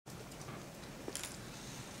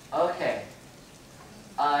Okay.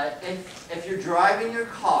 If you're driving your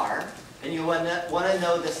car and you want to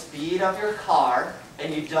know the speed of your car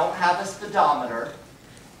and you don't have a speedometer,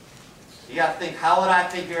 you got to think, how would I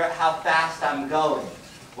figure out how fast I'm going?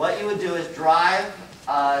 What you would do is drive,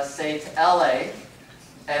 say, to LA,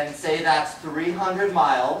 and say that's 300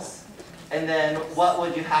 miles, and then what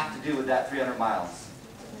would you have to do with that 300 miles?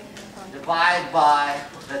 Divide by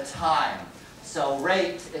the time. So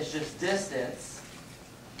rate is just distance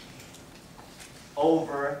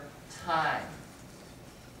over time.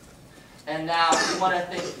 And now if you want to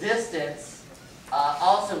think distance,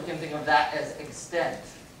 also we can think of that as extent.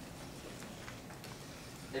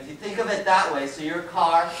 If you think of it that way, so in your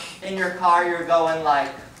car you're going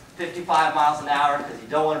like 55 miles an hour because you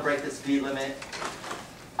don't want to break the speed limit.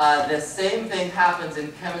 The same thing happens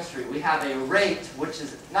in chemistry. We have a rate, which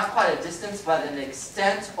is not quite a distance, but an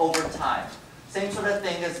extent over time. Same sort of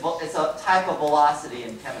thing as it's a type of velocity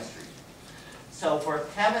in chemistry. So for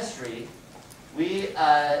chemistry, we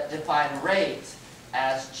define rate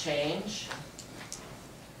as change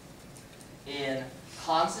in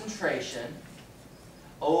concentration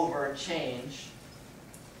over change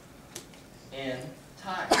in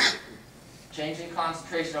time. Change in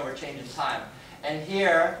concentration over change in time. And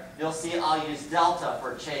here, you'll see I'll use delta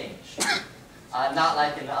for change. Not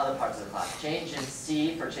like in the other parts of the class. Change in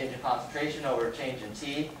C for change in concentration over change in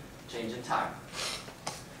T, change in time.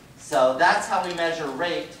 So that's how we measure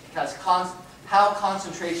rate, because how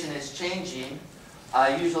concentration is changing,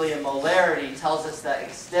 usually in molarity, tells us the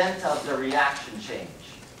extent of the reaction change.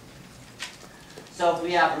 So if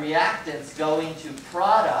we have reactants going to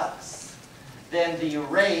products, then the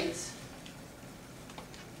rate,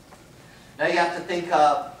 now you have to think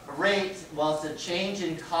of rate, well, it's the change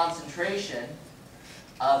in concentration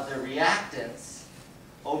of the reactants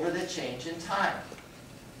over the change in time.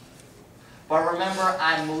 But remember,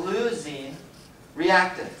 I'm losing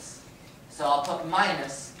reactants. So I'll put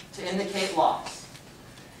minus to indicate loss.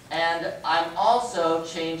 And I'm also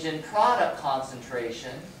changing product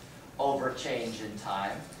concentration over change in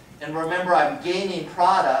time. And remember, I'm gaining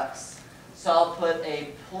products, so I'll put a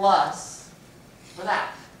plus for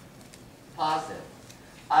that, positive.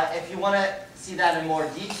 If you want to see that in more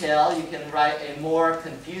detail, you can write a more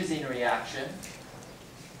confusing reaction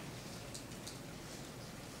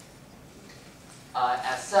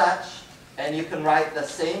as such, and you can write the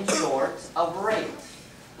same sort of rate.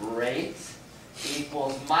 Rate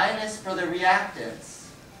equals minus for the reactants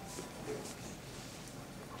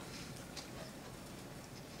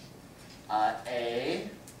A.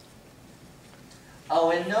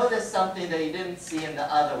 Oh, and notice something that you didn't see in the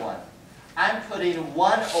other one. I'm putting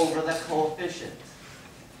 1 over the coefficient.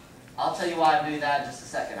 I'll tell you why I'm doing that in just a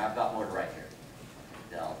second. I've got more to write here.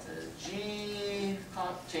 Delta G,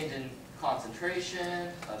 change in concentration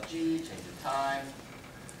of G, change in time,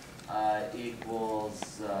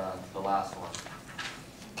 equals the last one.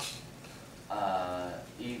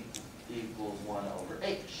 Equals 1 over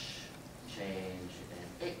H, change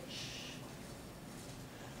in H.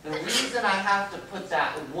 The reason I have to put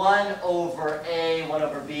that 1 over A, 1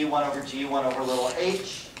 over B, 1 over G, 1 over little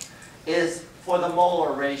h is for the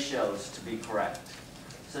molar ratios to be correct.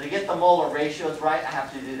 So to get the molar ratios right, I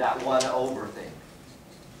have to do that 1 over thing.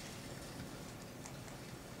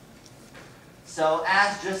 So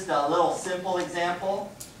as just a little simple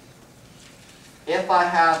example, if I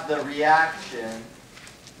have the reaction,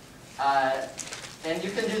 and you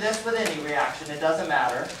can do this with any reaction, it doesn't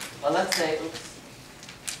matter, but let's say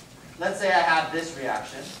I have this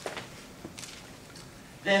reaction,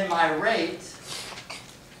 then my rate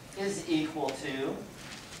is equal to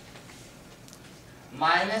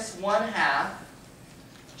minus 1/2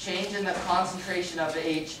 change in the concentration of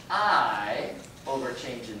HI over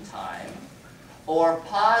change in time, or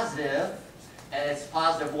positive, and it's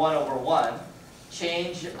positive 1 over 1,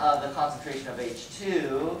 change of the concentration of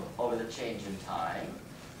H2 over the change in time,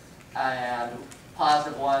 and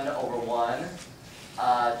positive 1 over 1,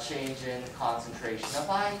 change in concentration of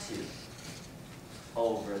I2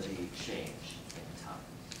 over the change in time.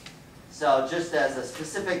 So just as a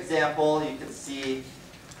specific example, you can see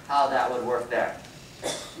how that would work there.